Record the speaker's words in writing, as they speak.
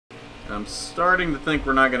I'm starting to think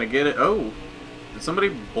we're not going to get it. Oh, did somebody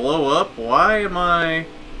blow up? Why am I...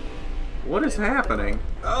 What is happening?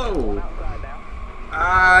 Oh,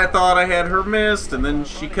 I thought I had her missed, and then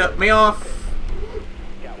she cut me off.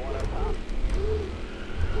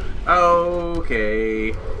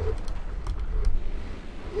 Okay.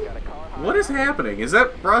 What is happening? Is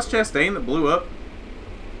that Ross Chastain that blew up?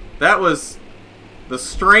 That was the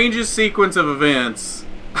strangest sequence of events.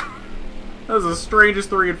 That was the strangest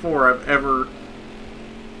 3 and 4 I've ever...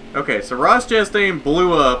 Okay, so Ross Chastain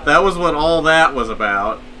blew up. That was what all that was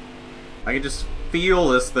about. I can just feel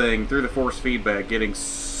this thing through the force feedback getting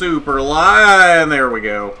super light. And there we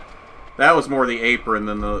go. That was more the apron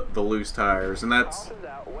than the loose tires. And that's...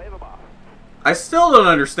 I still don't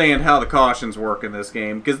understand how the cautions work in this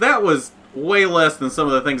game, because that was way less than some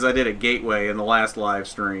of the things I did at Gateway in the last live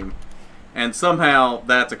stream. And somehow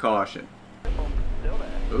that's a caution.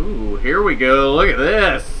 Ooh, here we go. Look at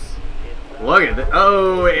this. Look at that.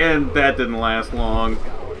 Oh, and that didn't last long.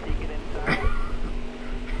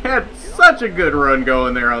 Had such a good run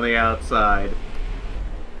going there on the outside.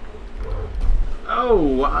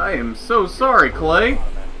 Oh, I am so sorry, Clay.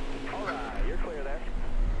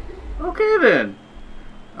 Okay then.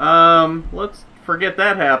 Let's forget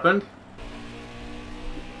that happened.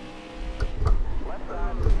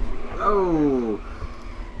 Oh.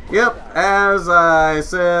 Yep, as I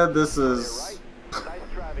said, this is...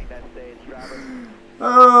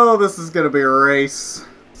 Oh, this is going to be a race.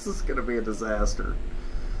 This is going to be a disaster.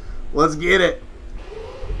 Let's get it.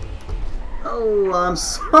 Oh, I'm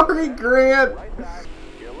sorry, Grant.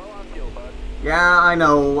 Yeah, I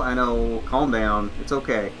know. Calm down. It's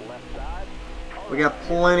okay. We got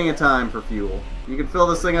plenty of time for fuel. You can fill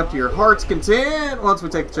this thing up to your heart's content once we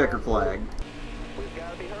take the checkered flag.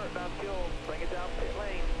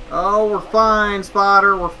 Oh, we're fine,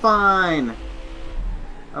 Spotter. We're fine.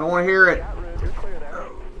 I don't want to hear it.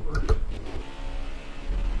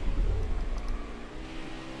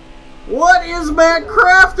 What is Matt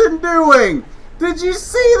Crafton doing? Did you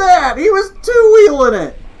see that? He was two-wheeling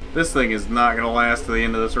it. This thing is not going to last to the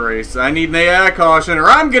end of this race. I need an AI caution, or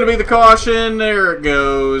I'm going to be the caution. There it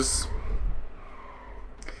goes.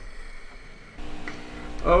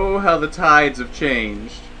 Oh, how the tides have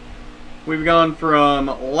changed. We've gone from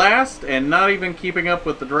last and not even keeping up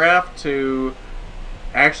with the draft to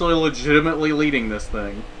actually legitimately leading this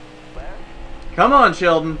thing. Come on,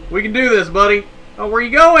 Sheldon. We can do this, buddy. Oh, where are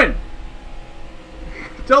you going?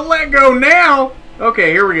 Don't let go now.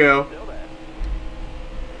 Okay, here we go.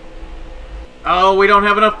 Oh, we don't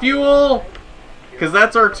have enough fuel. Because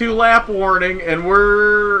that's our 2-lap warning, and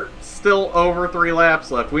we're still over 3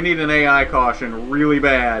 laps left. We need an AI caution really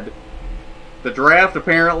bad. The draft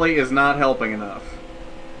apparently is not helping enough.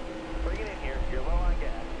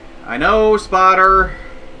 I know, Spotter.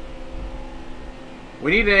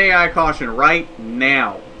 We need an AI caution right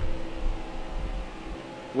now.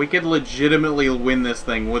 We could legitimately win this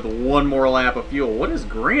thing with 1 more lap of fuel. What is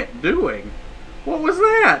Grant doing? What was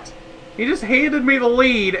that? He just handed me the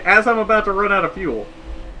lead as I'm about to run out of fuel.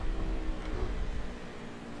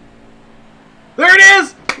 There it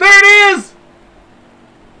is! There it is!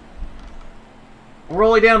 We're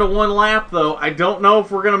only down to 1 lap, though. I don't know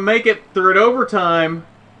if we're going to make it through it overtime.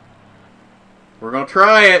 We're going to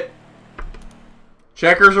try it.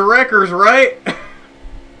 Checkers or wreckers, right?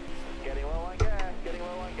 Getting low on gas. Getting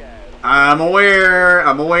low on gas. I'm aware.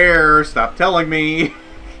 I'm aware. Stop telling me.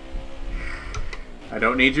 I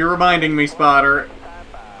don't need you reminding me, Spotter.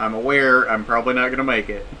 I'm aware. I'm probably not going to make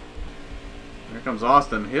it. Here comes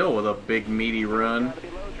Austin Hill with a big meaty run.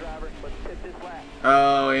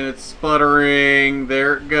 Oh, and it's sputtering.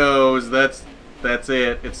 There it goes. That's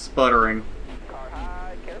it. It's sputtering.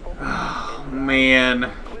 Oh,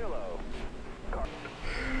 man.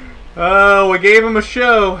 Oh, we gave him a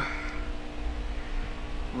show.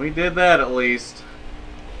 We did that at least.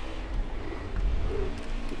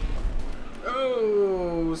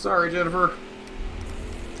 Oh, sorry, Jennifer.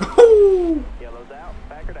 Oh. Yellow's out.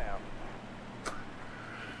 Back her down.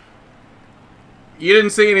 You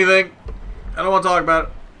didn't see anything. I don't want to talk about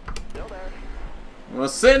it. Still there. We'll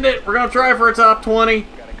send it. We're going to try for a top 20.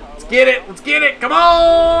 Let's get it. Let's get it. Come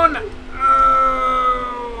on.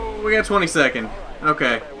 Oh, we got 22nd.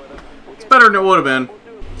 Okay. It's better than it would have been.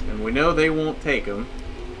 And we know they won't take them.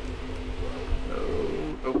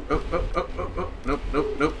 Oh. Nope, nope,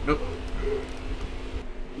 nope, nope.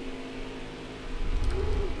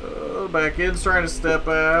 Oh, back in's trying to step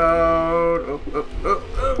out. Oh,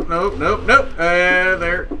 nope, nope, nope.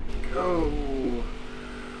 There. Oh.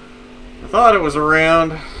 I thought it was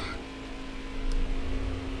around.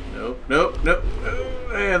 Nope, nope, nope.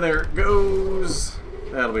 Oh, and there it goes.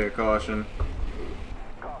 That'll be a caution.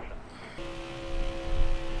 Caution.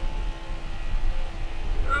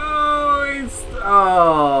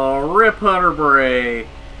 Oh, rip Hunter Bray.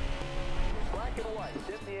 Black and white,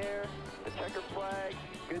 in the air, the checkered flag,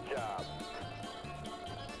 good job.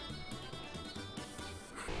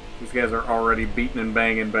 These guys are already beating and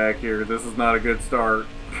banging back here. This is not a good start.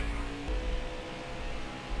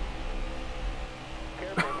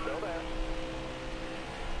 Careful, still there.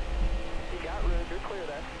 You got room, you're clear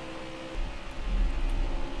there.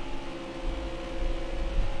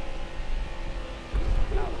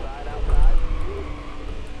 Outside, outside.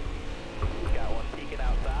 Got one peeking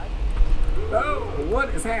outside. Oh, what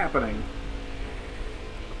is happening?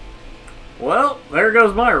 Well, there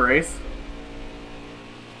goes my race.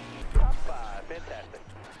 Top 5, fantastic.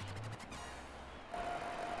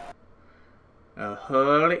 A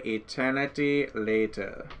whole eternity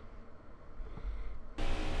later.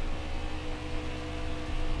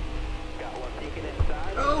 Got one peeking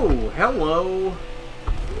inside. Oh, hello.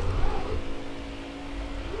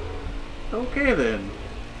 Okay then.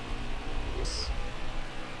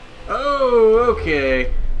 Oh,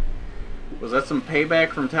 okay. Was that some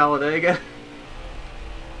payback from Talladega?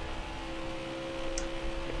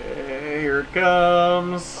 Here it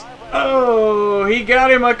comes. Oh, he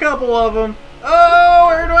got him a couple of them. Oh,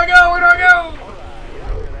 where do I go? Where do I go?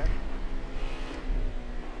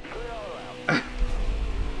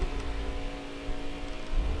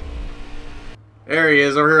 There he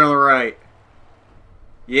is, over here on the right.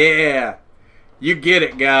 Yeah. You get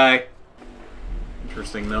it, guy.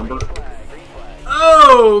 Interesting number.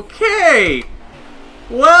 Okay.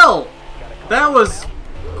 Well, that was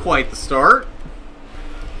quite the start.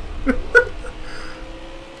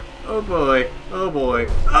 Oh boy. Oh boy.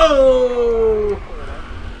 Oh!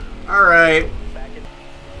 Alright.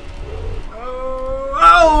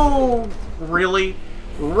 Oh! Really?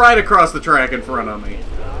 Right across the track in front of me.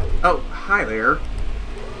 Oh, hi there.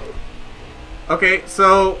 Okay,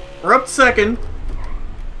 so we're up to second.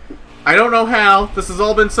 I don't know how. This has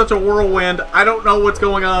all been such a whirlwind. I don't know what's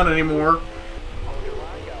going on anymore.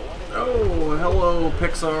 Oh, hello,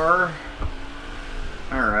 Pixar.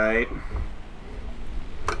 Alright.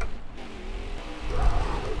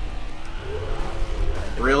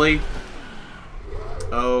 Really?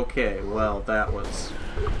 Okay, well, that was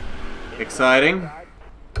exciting.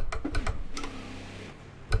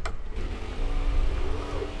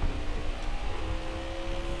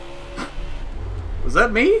 Was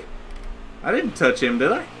that me? I didn't touch him,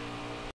 did I?